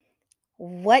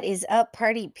What is up,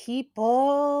 party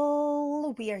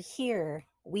people? We are here.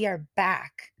 We are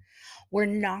back. We're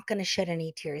not going to shed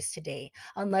any tears today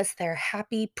unless they're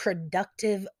happy,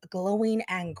 productive, glowing,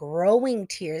 and growing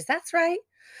tears. That's right.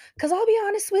 Because I'll be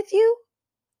honest with you.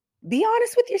 Be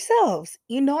honest with yourselves.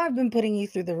 You know, I've been putting you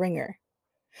through the ringer.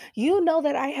 You know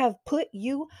that I have put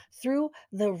you through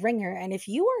the ringer. And if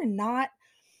you are not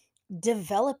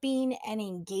developing and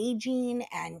engaging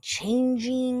and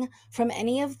changing from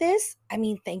any of this, I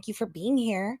mean, thank you for being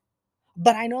here.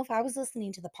 But I know if I was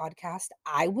listening to the podcast,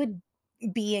 I would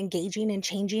be engaging and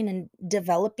changing and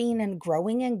developing and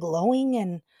growing and glowing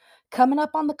and coming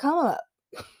up on the come up.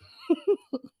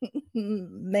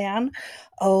 Man,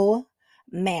 oh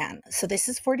man. So this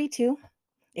is 42.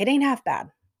 It ain't half bad.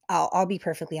 I'll be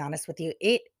perfectly honest with you.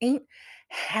 It ain't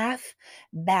half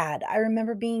bad. I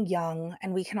remember being young,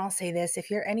 and we can all say this. If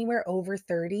you're anywhere over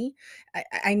 30,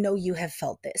 I know you have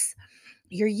felt this.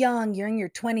 You're young, you're in your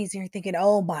 20s, and you're thinking,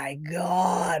 oh my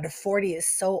God, 40 is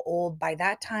so old. By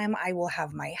that time, I will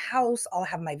have my house, I'll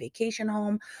have my vacation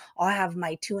home, I'll have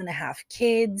my 2.5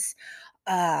 kids.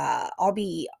 I'll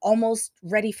be almost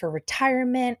ready for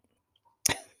retirement.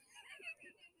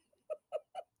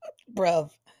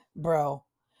 Bro, bro,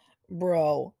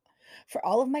 bro. For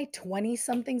all of my 20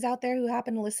 somethings out there who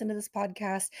happen to listen to this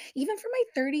podcast, even for my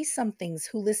 30 somethings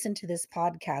who listen to this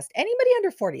podcast, anybody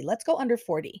under 40, let's go under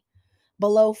 40,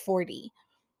 below 40.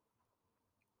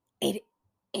 It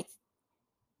it's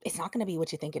it's not going to be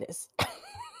what you think it is.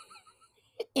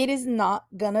 It is not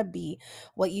going to be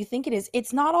what you think it is.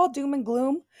 It's not all doom and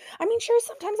gloom. I mean, sure,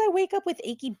 sometimes I wake up with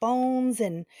achy bones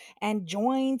and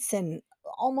joints and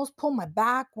almost pull my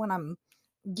back when I'm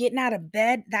getting out of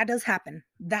bed. That does happen.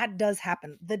 That does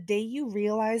happen. The day you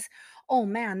realize, oh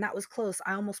man, that was close.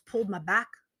 I almost pulled my back.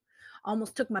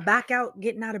 Almost took my back out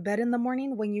getting out of bed in the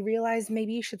morning. When you realize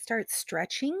maybe you should start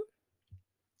stretching,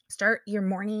 start your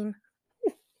morning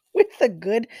with a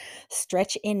good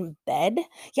stretch in bed.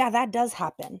 Yeah, that does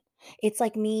happen. It's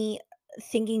like me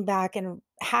thinking back and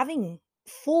having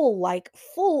full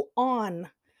on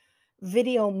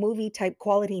video movie type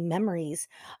quality memories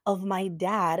of my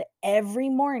dad every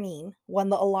morning when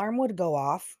the alarm would go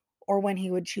off or when he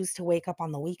would choose to wake up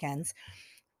on the weekends,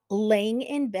 laying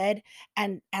in bed,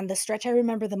 and the stretch I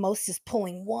remember the most is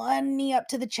pulling one knee up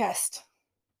to the chest,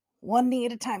 one knee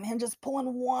at a time, him just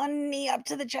pulling one knee up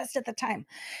to the chest at the time.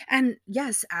 And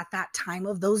yes, at that time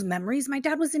of those memories, my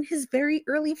dad was in his very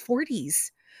early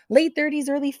 40s, late 30s,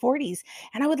 early 40s.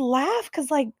 And I would laugh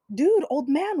because, like, dude, old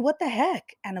man, what the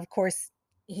heck? And of course,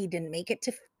 he didn't make it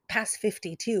to past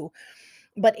 52.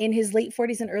 But in his late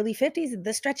 40s and early 50s,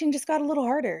 the stretching just got a little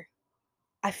harder.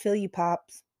 I feel you,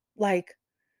 Pops. Like,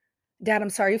 Dad, I'm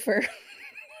sorry for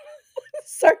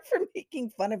sorry for making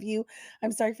fun of you.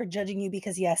 I'm sorry for judging you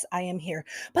because yes, I am here.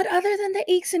 But other than the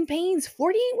aches and pains,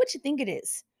 40 ain't what you think it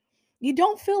is. You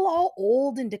don't feel all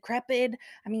old and decrepit.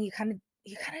 I mean, you kind of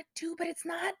do, but it's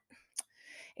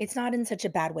not in such a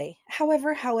bad way.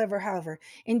 However,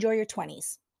 enjoy your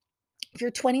 20s. If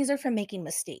your 20s are from making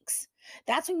mistakes,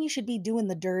 that's when you should be doing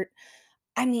the dirt.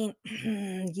 I mean,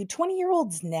 you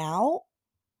 20-year-olds now,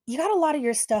 you got a lot of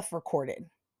your stuff recorded,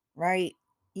 right?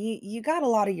 You got a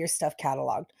lot of your stuff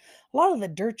cataloged. A lot of the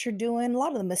dirt you're doing, a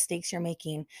lot of the mistakes you're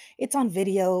making, it's on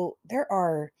video. There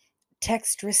are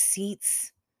text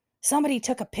receipts. Somebody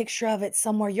took a picture of it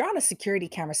somewhere. You're on a security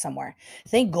camera somewhere.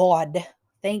 Thank God.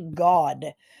 Thank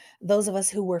God. Those of us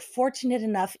who were fortunate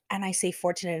enough, and I say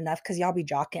fortunate enough because y'all be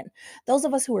jocking. Those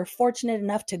of us who were fortunate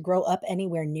enough to grow up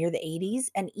anywhere near the 80s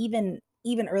and even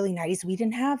early 90s, we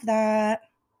didn't have that.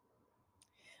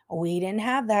 We didn't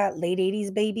have that. Late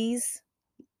 80s babies,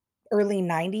 early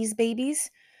 90s babies.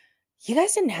 You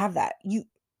guys didn't have that.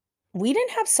 We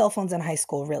didn't have cell phones in high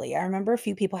school, really. I remember a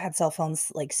few people had cell phones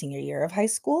like senior year of high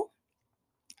school.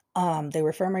 They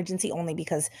were for emergency only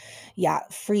because, yeah,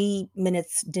 free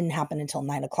minutes didn't happen until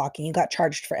 9 o'clock and you got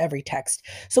charged for every text.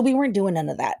 So we weren't doing none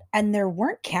of that. And there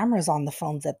weren't cameras on the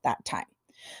phones at that time.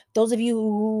 Those of you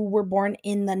who were born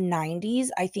in the 90s,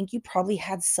 I think you probably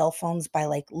had cell phones by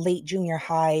like late junior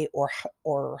high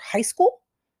or high school.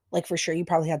 Like for sure you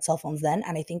probably had cell phones then,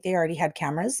 and I think they already had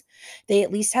cameras. They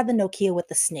at least had the Nokia with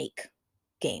the snake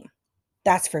game.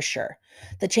 That's for sure.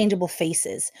 The changeable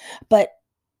faces. But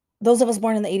those of us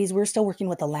born in the 80s, we were still working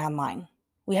with a landline.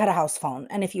 We had a house phone,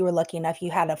 and if you were lucky enough, you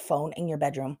had a phone in your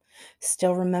bedroom.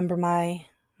 Still remember my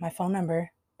phone number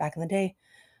back in the day.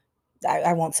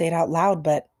 I won't say it out loud,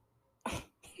 but I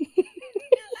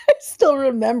still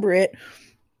remember it.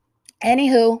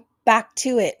 Anywho, back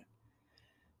to it.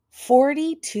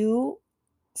 42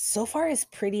 so far is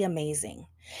pretty amazing.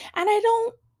 And I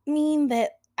don't mean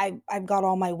that I've got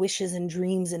all my wishes and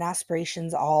dreams and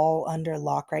aspirations all under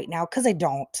lock right now because I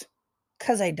don't.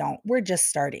 Because I don't. We're just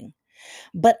starting.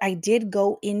 But I did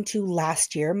go into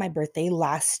last year, my birthday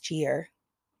last year.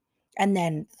 And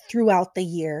then throughout the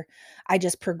year, I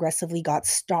just progressively got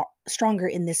stronger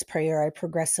in this prayer. I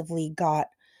progressively got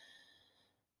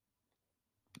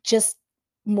just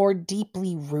more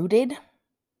deeply rooted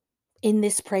in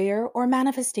this prayer or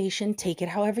manifestation. Take it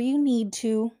however you need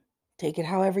to. Take it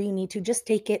however you need to. Just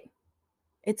take it.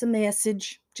 It's a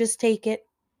message. Just take it.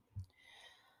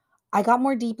 I got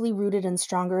more deeply rooted and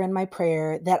stronger in my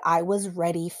prayer that I was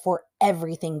ready for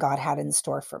everything God had in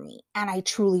store for me. And I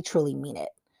truly, truly mean it.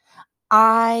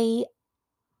 I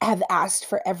have asked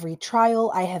for every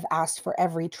trial. I have asked for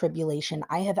every tribulation.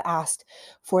 I have asked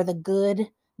for the good,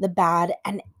 the bad,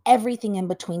 and everything in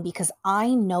between because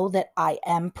I know that I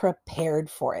am prepared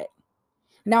for it.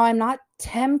 Now, I'm not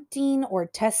tempting or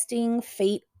testing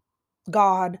fate,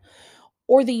 God,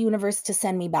 or the universe to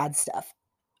send me bad stuff.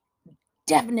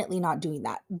 Definitely not doing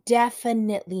that.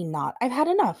 Definitely not. I've had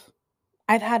enough.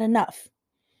 I've had enough.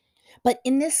 But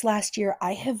in this last year,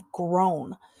 I have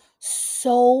grown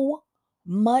so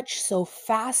much, so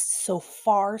fast, so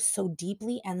far, so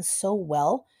deeply, and so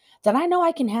well that I know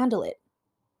I can handle it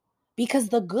because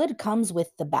the good comes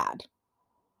with the bad.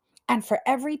 And for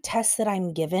every test that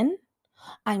I'm given,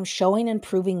 I'm showing and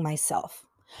proving myself.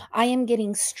 I am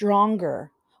getting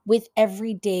stronger with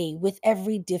every day, with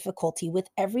every difficulty, with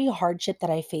every hardship that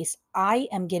I face. I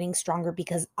am getting stronger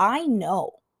because I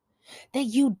know that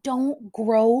you don't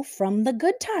grow from the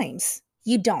good times.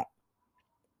 You don't.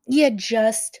 You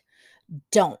just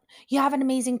don't. You have an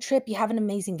amazing trip, you have an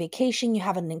amazing vacation, you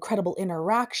have an incredible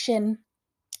interaction.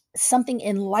 Something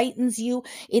enlightens you,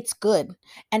 it's good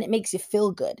and it makes you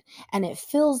feel good and it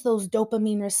fills those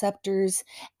dopamine receptors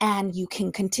and you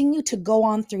can continue to go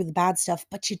on through the bad stuff,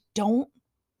 but you don't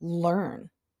learn.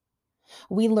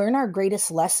 We learn our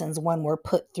greatest lessons when we're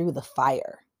put through the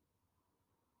fire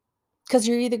because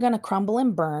you're either going to crumble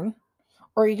and burn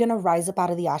or you're going to rise up out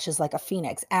of the ashes like a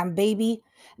phoenix. And baby,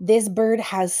 this bird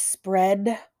has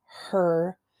spread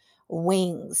her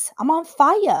wings. I'm on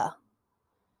fire.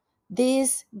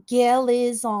 This girl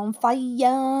is on fire.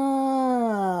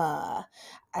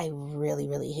 I really,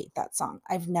 really hate that song.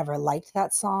 I've never liked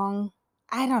that song.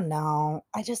 I don't know.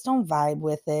 I just don't vibe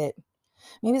with it.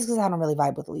 Maybe it's because I don't really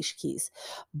vibe with Alicia Keys.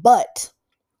 But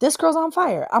this girl's on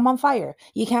fire. I'm on fire.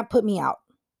 You can't put me out.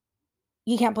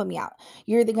 You can't put me out.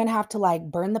 You're either going to have to like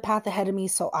burn the path ahead of me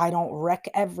so I don't wreck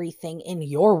everything in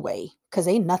your way because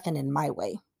ain't nothing in my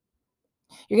way.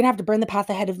 You're going to have to burn the path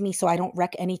ahead of me so I don't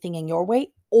wreck anything in your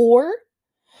way, or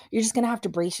you're just going to have to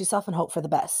brace yourself and hope for the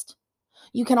best.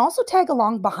 You can also tag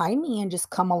along behind me and just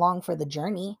come along for the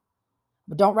journey,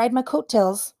 but don't ride my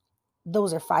coattails.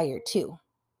 Those are fire too.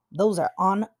 Those are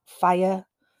on fire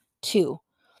too.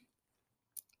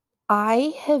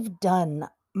 I have done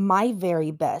my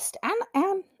very best,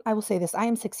 and I will say this, I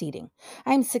am succeeding.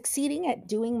 I am succeeding at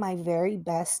doing my very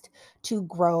best to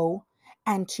grow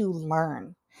and to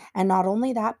learn. And not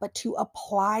only that, but to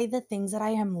apply the things that I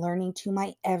am learning to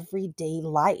my everyday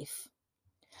life.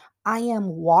 I am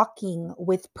walking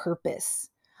with purpose.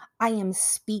 I am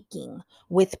speaking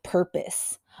with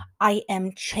purpose. I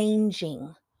am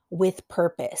changing with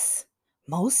purpose.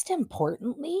 Most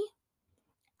importantly,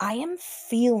 I am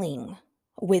feeling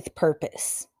with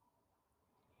purpose.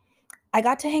 I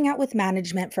got to hang out with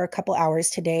management for a couple hours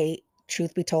today.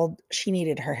 Truth be told, she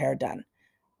needed her hair done,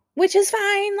 which is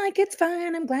fine. Like, it's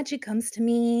fine. I'm glad she comes to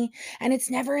me. And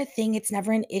it's never a thing, it's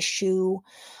never an issue.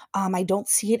 I don't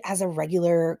see it as a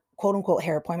regular quote unquote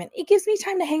hair appointment. It gives me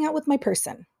time to hang out with my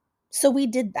person. So we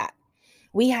did that.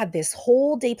 We had this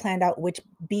whole day planned out, which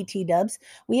BT dubs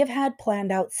we have had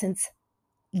planned out since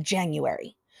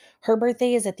January. Her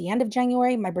birthday is at the end of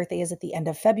January. My birthday is at the end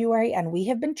of February. And we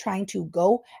have been trying to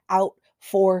go out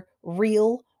for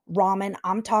real ramen.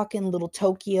 I'm talking Little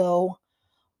Tokyo,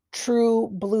 true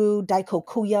blue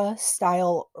Daikokuya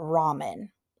style ramen.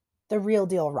 The real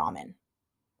deal ramen.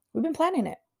 We've been planning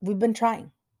it. We've been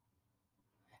trying.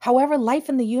 However, life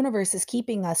in the universe is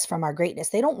keeping us from our greatness.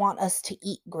 They don't want us to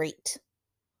eat great.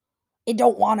 They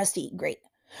don't want us to eat great.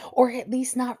 Or at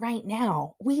least not right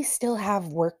now. We still have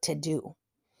work to do.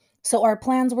 So our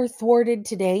plans were thwarted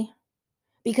today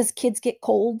because kids get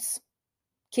colds,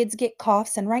 kids get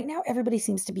coughs, and right now everybody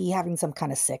seems to be having some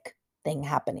kind of sick thing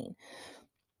happening.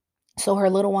 So her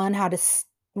little one had to,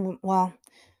 well,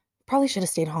 probably should have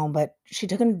stayed home, but she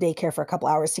took him to daycare for a couple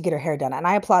hours to get her hair done. And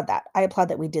I applaud that. I applaud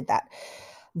that we did that.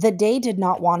 The day did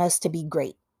not want us to be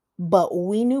great, but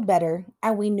we knew better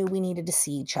and we knew we needed to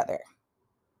see each other.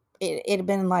 It had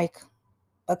been like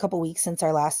a couple weeks since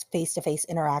our last face-to-face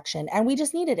interaction, and we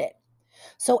just needed it.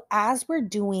 So as we're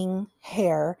doing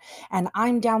hair and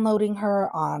I'm downloading her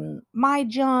on my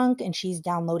junk and she's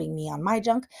downloading me on my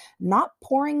junk, not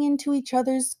pouring into each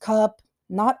other's cup,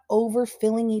 not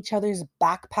overfilling each other's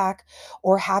backpack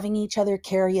or having each other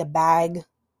carry a bag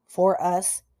for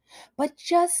us, but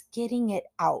just getting it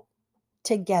out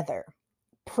together,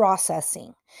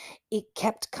 processing. It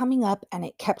kept coming up and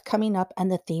it kept coming up,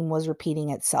 and the theme was repeating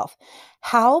itself.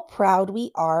 How proud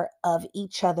we are of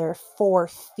each other for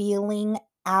feeling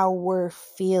our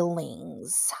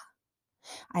feelings.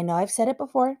 I know I've said it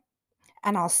before,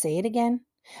 and I'll say it again,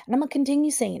 and I'm going to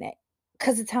continue saying it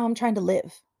because it's how I'm trying to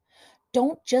live.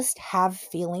 Don't just have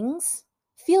feelings,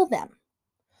 feel them.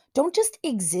 Don't just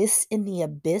exist in the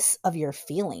abyss of your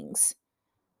feelings.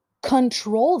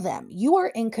 Control them. You are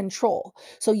in control.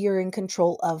 So you're in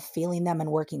control of feeling them and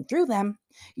working through them.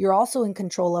 You're also in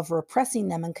control of repressing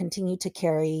them and continue to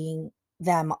carrying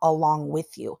them along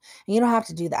with you. And you don't have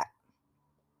to do that.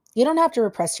 You don't have to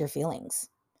repress your feelings.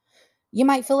 You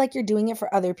might feel like you're doing it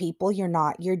for other people. You're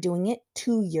not. You're doing it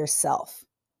to yourself.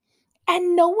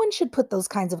 And no one should put those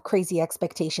kinds of crazy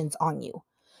expectations on you.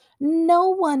 No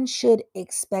one should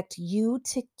expect you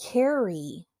to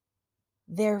carry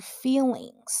their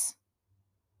feelings,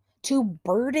 to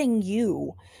burden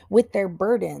you with their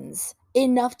burdens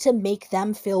enough to make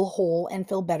them feel whole and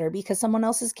feel better because someone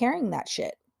else is carrying that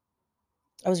shit.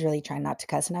 I was really trying not to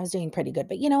cuss and I was doing pretty good,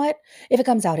 but you know what? If it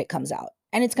comes out, it comes out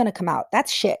and it's going to come out.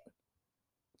 That's shit.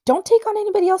 Don't take on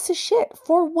anybody else's shit.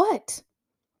 For what?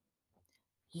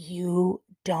 You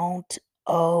don't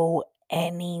owe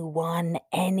anyone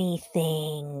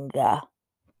anything. Let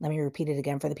me repeat it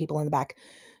again for the people in the back.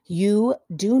 You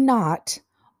do not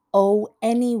owe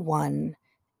anyone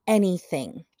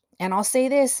anything. And I'll say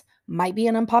this, might be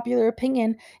an unpopular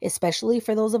opinion, especially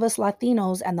for those of us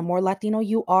Latinos. And the more Latino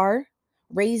you are,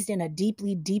 raised in a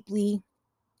deeply, deeply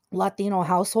Latino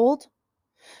household,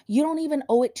 you don't even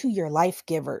owe it to your life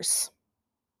givers.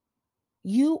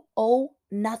 You owe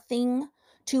nothing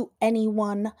to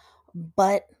anyone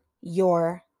but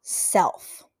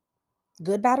yourself.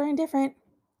 Good, bad, or indifferent,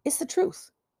 it's the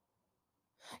truth.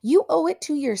 You owe it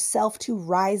to yourself to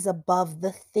rise above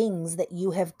the things that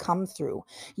you have come through.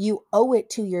 You owe it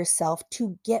to yourself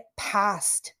to get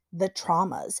past the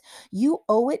traumas. You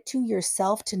owe it to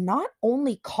yourself to not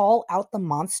only call out the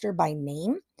monster by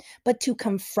name, but to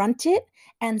confront it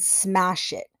and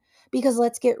smash it. Because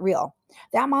let's get real,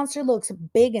 that monster looks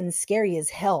big and scary as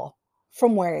hell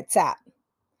from where it's at.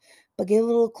 But get a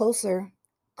little closer,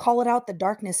 call it out the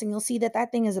darkness, and you'll see that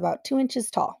that thing is about 2 inches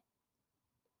tall.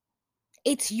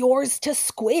 It's yours to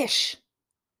squish.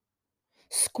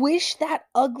 Squish that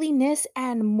ugliness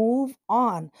and move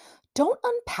on. Don't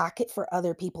unpack it for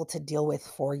other people to deal with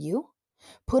for you.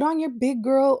 Put on your big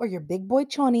girl or your big boy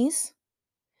chonies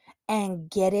and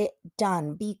get it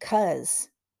done, because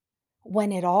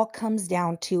when it all comes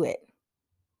down to it,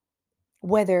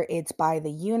 whether it's by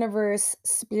the universe,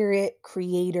 spirit,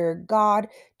 creator, God,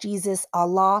 Jesus,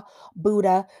 Allah,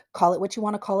 Buddha, call it what you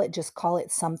want to call it, just call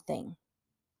it something.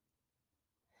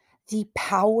 The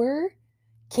power,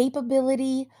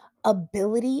 capability,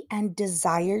 ability, and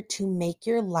desire to make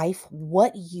your life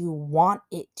what you want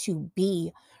it to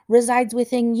be resides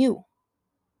within you.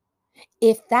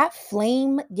 If that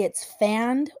flame gets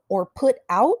fanned or put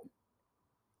out,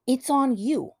 it's on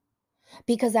you,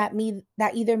 because that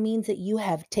either means that you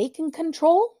have taken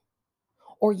control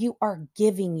or you are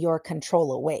giving your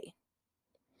control away.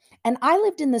 And I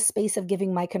lived in the space of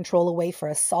giving my control away for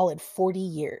a solid 40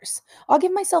 years. I'll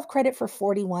give myself credit for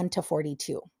 41 to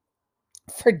 42.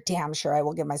 For damn sure, I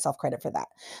will give myself credit for that.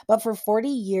 But for 40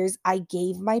 years, I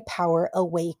gave my power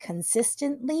away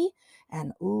consistently.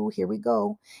 And ooh, here we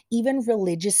go, even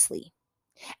religiously,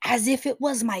 as if it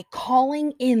was my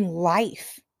calling in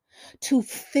life to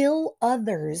fill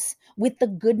others with the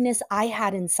goodness I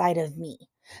had inside of me,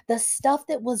 the stuff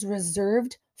that was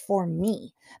reserved for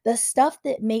me, the stuff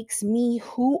that makes me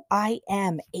who I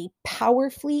am, a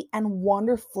powerfully and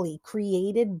wonderfully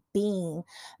created being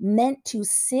meant to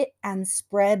sit and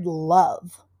spread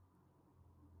love,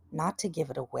 not to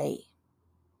give it away.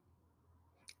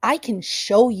 I can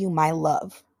show you my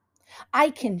love. I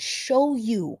can show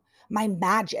you my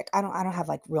magic. I don't have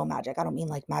like real magic. I don't mean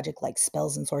like magic like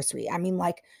spells and sorcery. I mean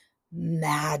like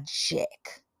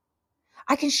magic.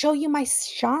 I can show you my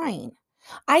shine.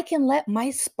 I can let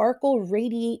my sparkle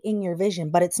radiate in your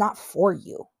vision, but it's not for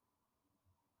you.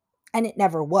 And it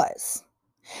never was.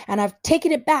 And I've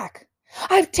taken it back.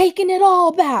 I've taken it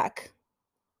all back.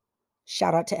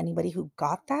 Shout out to anybody who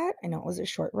got that. I know it was a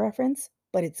short reference,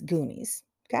 but it's Goonies.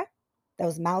 Okay? That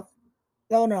was mouth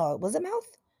Oh no, was it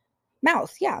Mouth?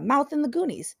 Mouth, yeah, Mouth in the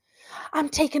Goonies. I'm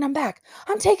taking them back.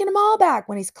 I'm taking them all back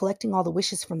when he's collecting all the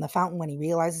wishes from the fountain when he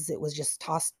realizes it was just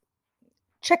tossed.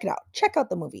 Check it out. Check out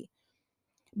the movie.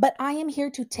 But I am here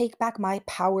to take back my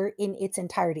power in its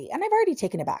entirety, and I've already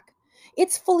taken it back.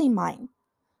 It's fully mine.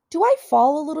 Do I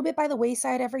fall a little bit by the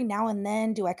wayside every now and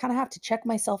then? Do I kind of have to check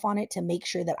myself on it to make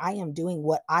sure that I am doing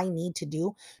what I need to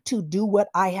do what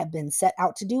I have been set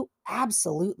out to do?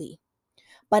 Absolutely.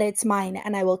 But it's mine,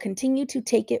 and I will continue to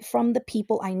take it from the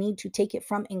people I need to take it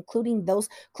from, including those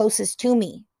closest to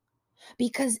me,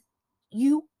 because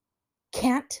you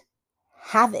can't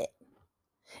have it.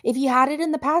 If you had it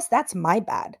in the past, that's my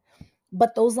bad.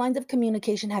 But those lines of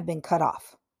communication have been cut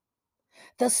off.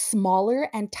 The smaller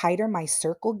and tighter my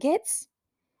circle gets,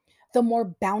 the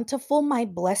more bountiful my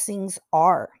blessings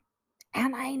are.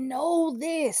 And I know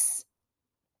this.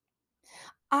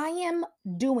 I am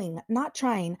doing, not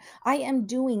trying, I am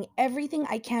doing everything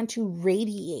I can to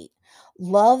radiate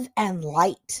love and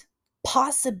light,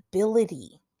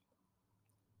 possibility,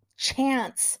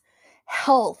 chance,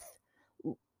 health,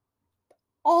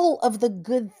 all of the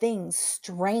good things,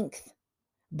 strength,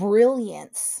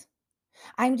 brilliance.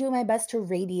 I'm doing my best to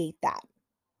radiate that,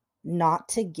 not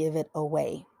to give it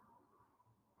away.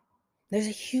 There's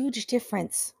a huge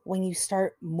difference when you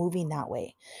start moving that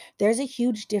way. There's a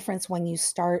huge difference when you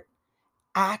start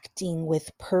acting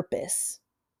with purpose.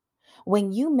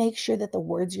 When you make sure that the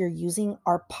words you're using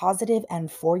are positive and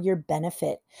for your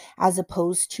benefit, as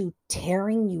opposed to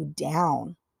tearing you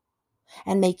down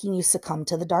and making you succumb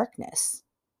to the darkness.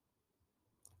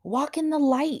 Walk in the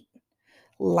light.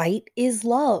 Light is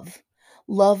love.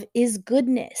 Love is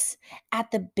goodness.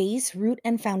 At the base, root,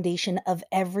 and foundation of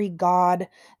every God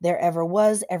there ever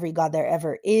was, every God there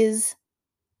ever is,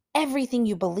 everything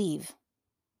you believe,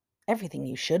 everything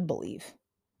you should believe,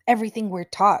 everything we're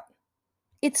taught,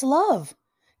 it's love.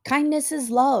 Kindness is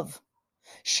love.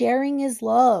 Sharing is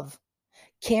love.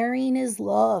 Caring is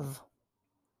love.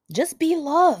 Just be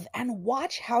love and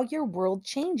watch how your world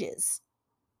changes.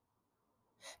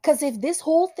 Because if this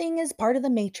whole thing is part of the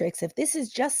Matrix, if this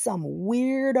is just some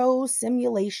weirdo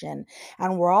simulation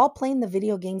and we're all playing the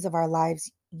video games of our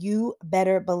lives, you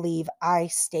better believe I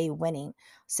stay winning.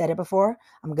 Said it before,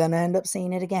 I'm going to end up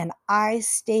saying it again. I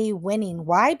stay winning.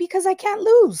 Why? Because I can't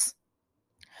lose.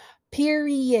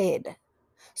 Period.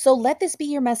 So let this be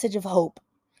your message of hope.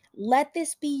 Let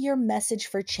this be your message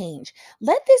for change.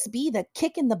 Let this be the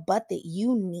kick in the butt that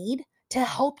you need to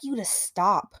help you to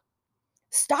stop.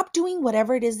 Stop doing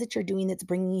whatever it is that you're doing that's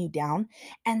bringing you down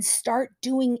and start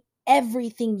doing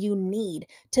everything you need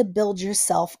to build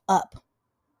yourself up.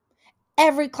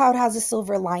 Every cloud has a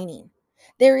silver lining.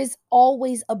 There is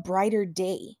always a brighter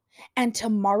day, and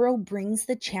tomorrow brings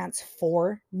the chance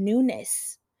for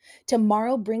newness.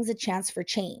 Tomorrow brings a chance for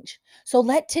change. So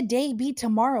let today be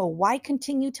tomorrow. Why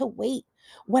continue to wait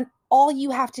when all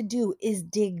you have to do is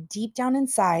dig deep down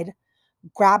inside,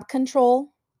 grab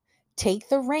control, take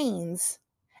the reins,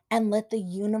 and let the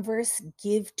universe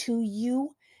give to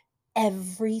you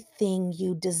everything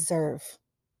you deserve.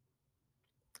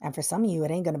 And for some of you,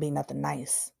 it ain't going to be nothing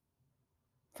nice.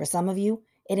 For some of you,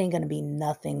 it ain't going to be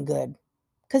nothing good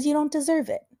because you don't deserve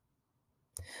it.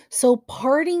 So,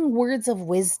 parting words of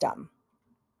wisdom: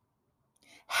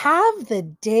 have the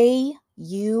day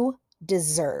you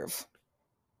deserve.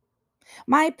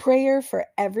 My prayer for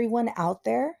everyone out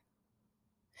there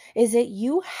is that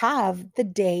you have the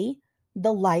day,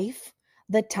 the life,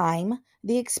 the time,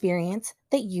 the experience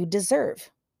that you deserve.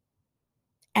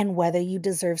 And whether you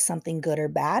deserve something good or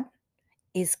bad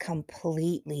is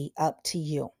completely up to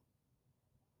you.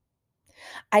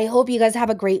 I hope you guys have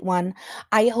a great one.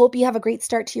 I hope you have a great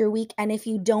start to your week. And if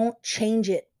you don't, change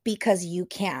it because you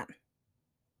can.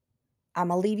 I'm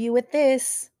going to leave you with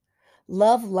this: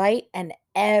 love, light, and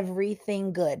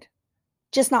everything good.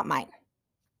 Just not mine.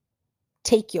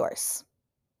 Take yours.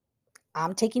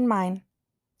 I'm taking mine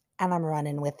and I'm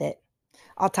running with it.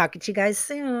 I'll talk to you guys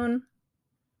soon.